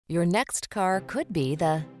Your next car could be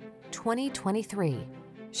the 2023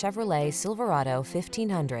 Chevrolet Silverado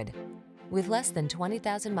 1500. With less than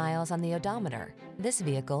 20,000 miles on the odometer, this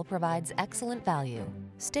vehicle provides excellent value.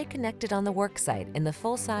 Stay connected on the worksite in the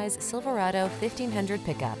full-size Silverado 1500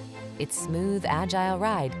 pickup. Its smooth, agile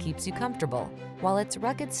ride keeps you comfortable, while its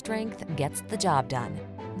rugged strength gets the job done.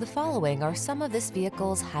 The following are some of this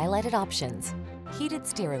vehicle's highlighted options: heated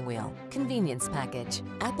steering wheel, convenience package,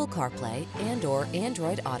 Apple CarPlay and/or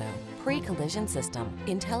Android Auto, pre-collision system,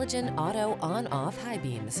 intelligent auto on-off high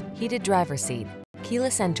beams, heated driver's seat,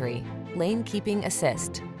 keyless entry, lane keeping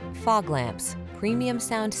assist, fog lamps, premium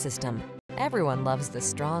sound system. Everyone loves the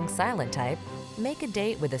strong, silent type. Make a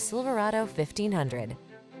date with a Silverado 1500.